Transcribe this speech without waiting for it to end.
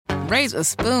raise a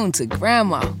spoon to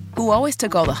Grandma, who always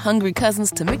took all the hungry cousins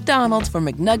to McDonald's for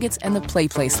McNuggets and the Play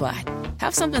Slide.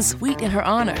 Have something sweet in her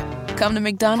honor. Come to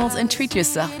McDonald's and treat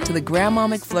yourself to the Grandma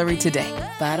McFlurry today.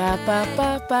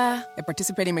 Ba-da-ba-ba-ba. At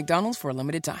participating McDonald's for a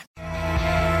limited time.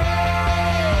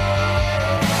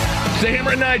 The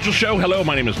Hammer and Nigel Show. Hello,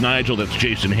 my name is Nigel. That's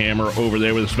Jason Hammer over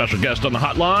there with a special guest on the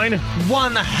hotline.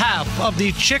 One half of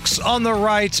the Chicks on the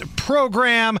Right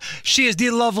program. She is the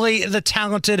lovely, the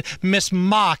talented Miss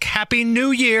Mock. Happy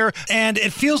New Year. And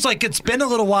it feels like it's been a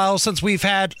little while since we've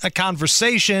had a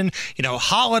conversation,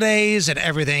 holidays and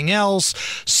everything else.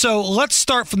 So let's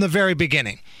start from the very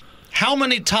beginning. How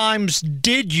many times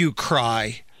did you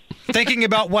cry thinking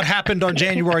about what happened on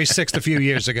January 6th a few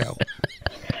years ago?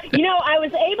 I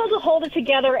was able to hold it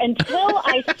together until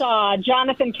I saw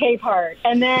Jonathan Capehart,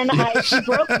 and then he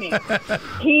broke me.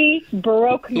 He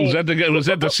broke me. Was that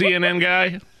the CNN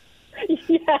guy?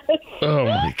 Yes. Oh,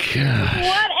 my gosh.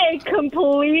 What a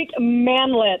complete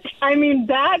manlet. I mean,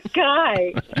 that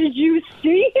guy. Did you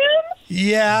see him?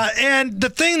 Yeah, and the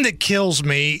thing that kills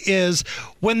me is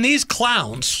when these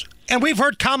clowns... And we've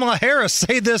heard Kamala Harris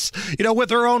say this, with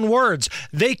her own words.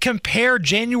 They compare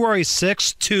January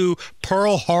 6th to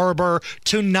Pearl Harbor,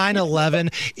 to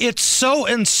 9/11. It's so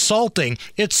insulting.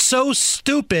 It's so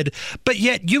stupid. But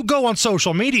yet you go on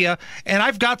social media, and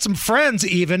I've got some friends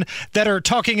even that are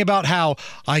talking about how,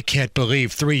 I can't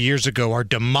believe 3 years ago our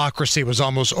democracy was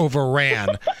almost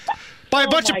overran. By a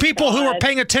bunch of people who are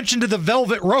paying attention to the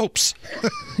velvet ropes.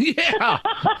 Yeah.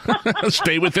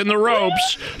 Stay within the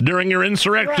ropes during your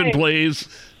insurrection, please.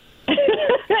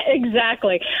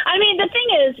 Exactly. I mean, the thing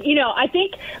is, I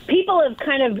think people have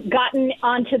kind of gotten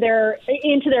into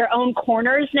their own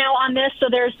corners now on this. So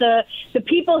there's the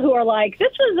people who are like,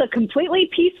 this was a completely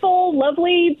peaceful,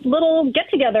 lovely little get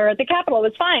together at the Capitol. It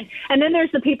was fine. And then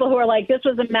there's the people who are like, this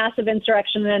was a massive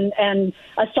insurrection and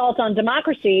assault on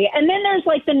democracy. And then there's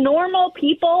like the normal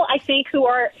people, I think, who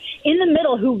are in the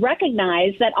middle, who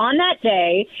recognize that on that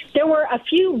day, there were a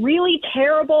few really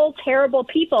terrible, terrible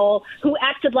people who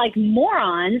acted like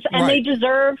morons, and they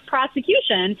deserve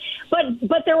prosecution.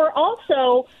 But there were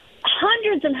also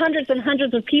hundreds and hundreds and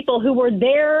hundreds of people who were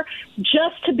there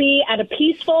just to be at a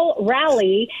peaceful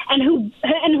rally and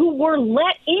who were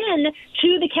let in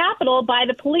to the Capitol by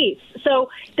the police. So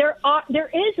there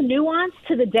is nuance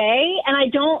to the day, and I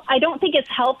don't think it's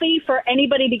healthy for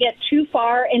anybody to get too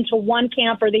far into one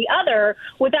camp or the other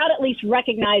without at least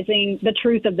recognizing the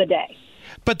truth of the day.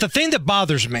 But the thing that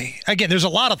bothers me, again, there's a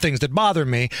lot of things that bother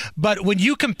me, but when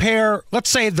you compare, let's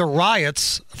say, the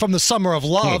riots from the Summer of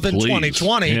Love in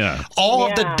 2020, all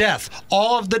of the death,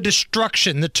 all of the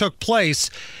destruction that took place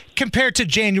compared to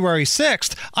January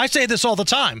 6th, I say this all the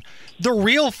time. The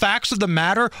real facts of the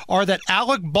matter are that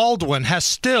Alec Baldwin has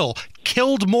still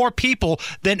killed more people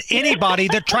than anybody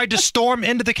that tried to storm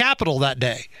into the Capitol that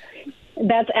day.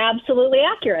 That's absolutely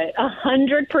accurate,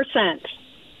 100%.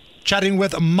 Chatting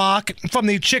with Mock from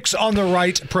the Chicks on the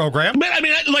Right program. But I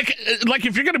mean, like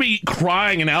if you're going to be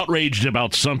crying and outraged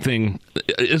about something,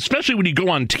 especially when you go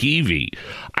on TV,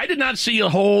 I did not see a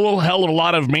whole hell of a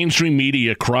lot of mainstream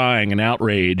media crying and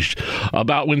outraged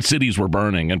about when cities were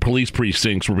burning and police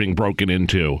precincts were being broken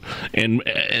into and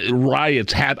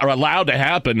riots are allowed to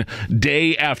happen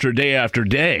day after day after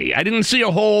day. I didn't see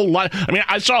a whole lot. I mean,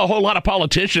 I saw a whole lot of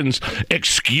politicians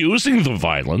excusing the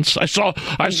violence. I saw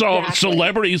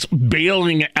celebrities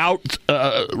bailing out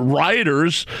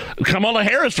rioters. Kamala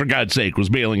Harris, for God's sake, was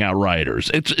bailing out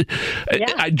rioters. It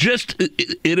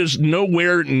is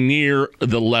nowhere near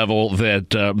the level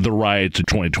that the riots of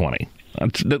 2020.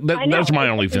 That's my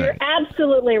only thing. You're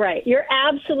absolutely right. You're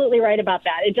absolutely right about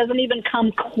that. It doesn't even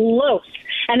come close.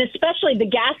 And especially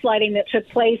the gaslighting that took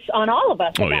place on all of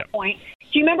us at that point.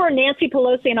 Do you remember Nancy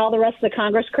Pelosi and all the rest of the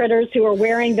Congress critters who were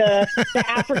wearing the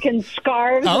African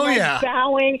scarves and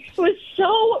bowing? It was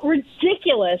so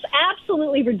ridiculous,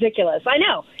 absolutely ridiculous. I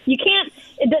know. You can't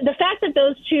 – the fact that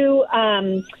those two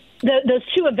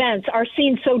events are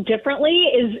seen so differently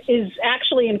is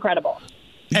actually incredible.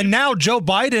 And now Joe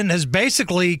Biden has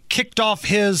basically kicked off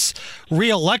his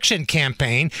re-election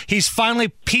campaign. He's finally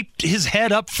peeped his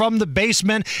head up from the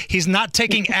basement. He's not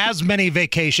taking as many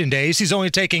vacation days. He's only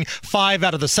taking 5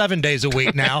 out of the 7 days a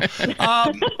week now.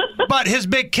 But his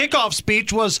big kickoff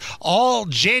speech was all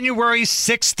January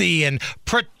 6th and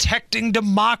protecting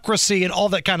democracy and all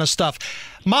that kind of stuff.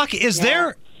 Mock, is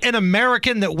there an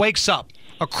American that wakes up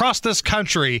across this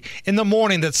country in the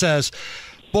morning that says,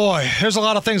 boy, there's a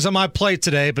lot of things on my plate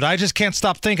today, but I just can't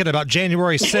stop thinking about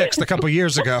January 6th a couple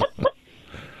years ago?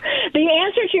 The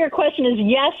answer to your question is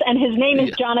yes, and his name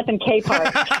is Jonathan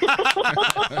Capehart.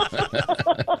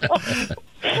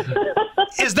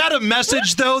 Is that a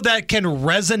message, though, that can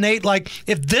resonate? Like,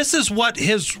 if this is what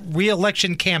his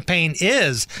reelection campaign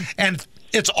is, and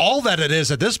it's all that it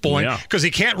is at this point, because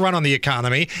he can't run on the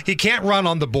economy, he can't run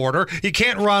on the border, he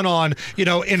can't run on,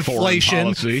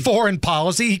 inflation, foreign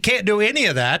policy. He can't do any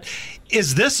of that.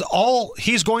 Is this all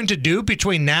he's going to do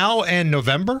between now and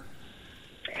November?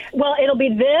 Well, it'll be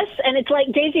this, and it's like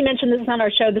Daisy mentioned this on our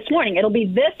show this morning. It'll be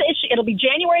this issue. It'll be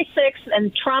January 6th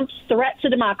and Trump's threat to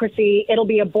democracy. It'll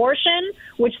be abortion,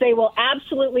 which they will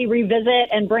absolutely revisit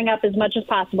and bring up as much as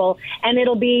possible. And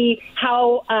it'll be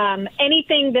how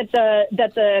anything that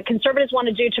the conservatives want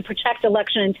to do to protect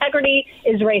election integrity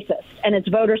is racist, and it's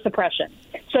voter suppression.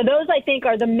 So those, I think,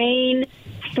 are the main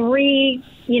three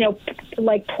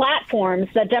platforms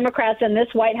that Democrats in this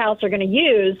White House are going to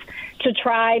use to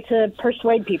try to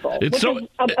persuade people. It's is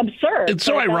absurd. It's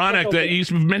so ironic that you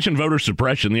mentioned voter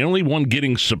suppression. The only one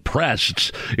getting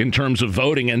suppressed in terms of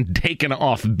voting and taken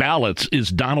off ballots is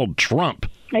Donald Trump.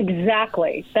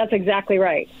 Exactly. That's exactly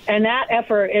right. And that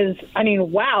effort is,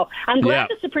 wow. I'm glad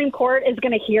the Supreme Court is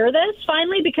going to hear this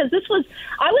finally, because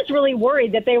I was really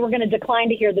worried that they were going to decline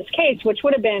to hear this case, which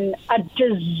would have been a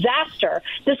disaster.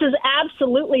 This is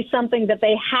absolutely something that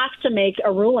they have to make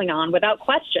a ruling on without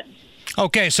question.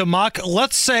 Okay, so Mock,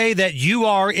 let's say that you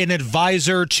are an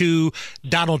advisor to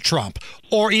Donald Trump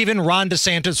or even Ron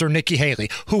DeSantis or Nikki Haley,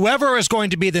 whoever is going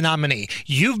to be the nominee.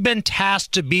 You've been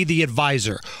tasked to be the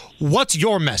advisor. What's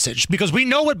your message? Because we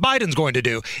know what Biden's going to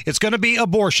do. It's going to be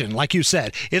abortion, like you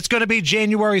said. It's going to be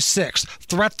January 6th,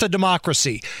 threat to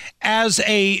democracy. As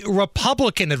a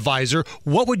Republican advisor,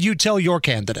 what would you tell your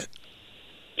candidate?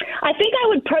 I think I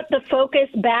would put the focus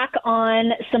back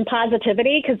on some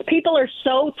positivity, because people are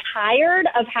so tired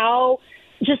of how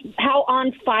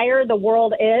on fire the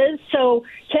world is. So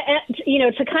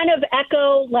to kind of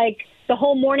echo like the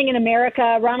whole Morning in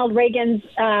America, Ronald Reagan's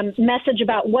message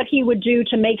about what he would do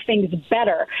to make things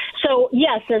better. So,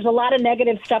 yes, there's a lot of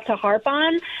negative stuff to harp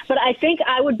on, but I think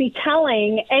I would be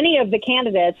telling any of the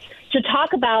candidates to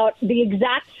talk about the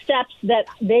exact steps that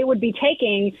they would be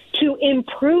taking to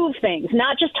improve things,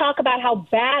 not just talk about how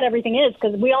bad everything is,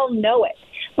 because we all know it.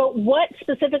 But what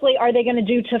specifically are they going to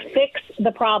do to fix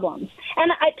the problems? And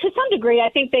to some degree, I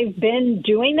think they've been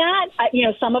doing that.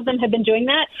 Some of them have been doing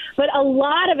that. But a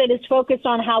lot of it is focused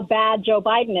on how bad Joe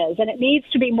Biden is. And it needs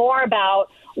to be more about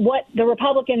what the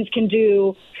Republicans can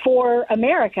do for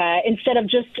America instead of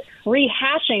just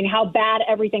rehashing how bad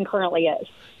everything currently is.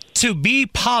 To be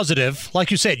positive,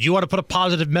 like you said, you want to put a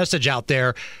positive message out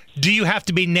there. Do you have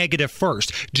to be negative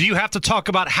first? Do you have to talk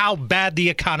about how bad the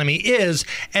economy is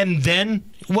and then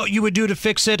what you would do to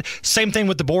fix it? Same thing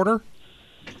with the border?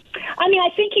 I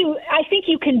think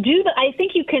you can do that. I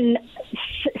think you can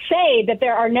say that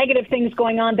there are negative things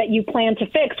going on that you plan to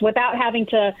fix without having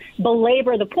to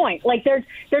belabor the point. Like there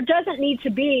doesn't need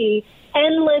to be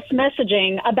endless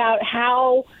messaging about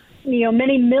how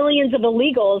many millions of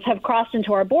illegals have crossed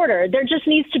into our border. There just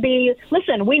needs to be,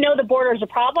 listen, we know the border is a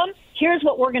problem. Here's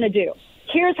what we're going to do.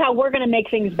 Here's how we're going to make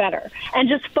things better. And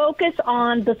just focus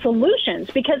on the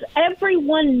solutions, because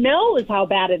everyone knows how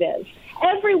bad it is.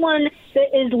 Everyone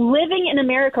that is living in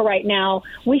America right now,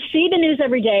 we see the news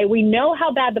every day. We know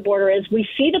how bad the border is. We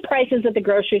see the prices at the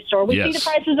grocery store. We see the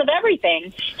prices of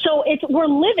everything. So we're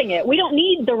living it. We don't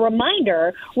need the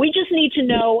reminder. We just need to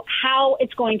know how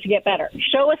it's going to get better.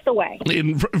 Show us the way.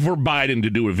 And for Biden to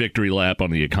do a victory lap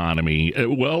on the economy,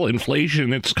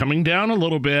 inflation, it's coming down a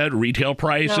little bit. Retail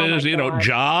prices,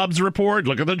 jobs report.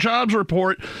 Look at the jobs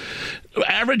report.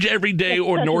 Average, everyday,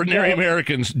 ordinary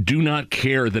Americans do not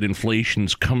care that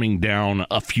inflation's coming down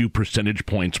a few percentage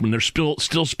points when they're still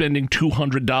spending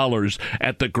 $200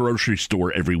 at the grocery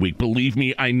store every week. Believe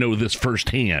me, I know this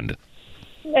firsthand.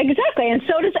 Exactly. And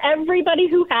so does everybody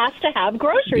who has to have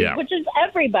groceries, which is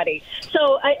everybody.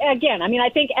 So, I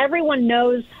think everyone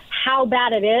knows how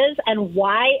bad it is and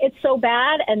why it's so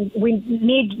bad, and we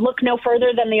need look no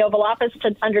further than the Oval Office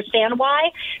to understand why.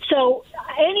 So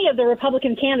any of the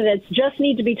Republican candidates just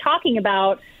need to be talking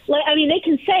about, they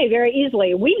can say very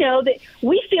easily, we know that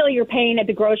we feel your pain at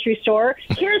the grocery store.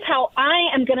 Here's how I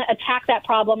am going to attack that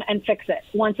problem and fix it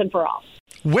once and for all.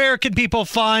 Where can people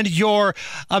find your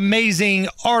amazing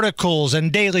articles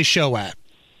and daily show at?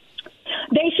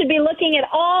 They should be looking at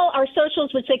all our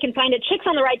socials, which they can find at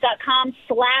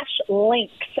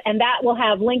chicksontheright.com/links. And that will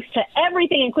have links to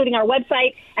everything, including our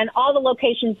website and all the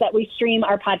locations that we stream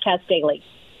our podcast daily.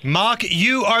 Mock,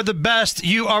 you are the best.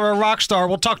 You are a rock star.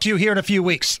 We'll talk to you here in a few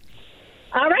weeks.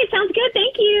 All right. Sounds good.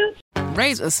 Thank you.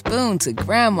 Raise a spoon to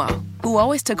Grandma, who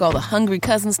always took all the hungry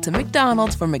cousins to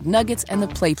McDonald's for McNuggets and the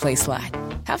Play Slide.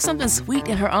 Have something sweet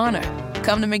in her honor.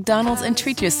 Come to McDonald's and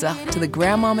treat yourself to the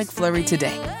Grandma McFlurry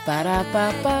today.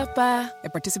 Ba-da-ba-ba-ba.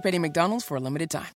 At participating McDonald's for a limited time.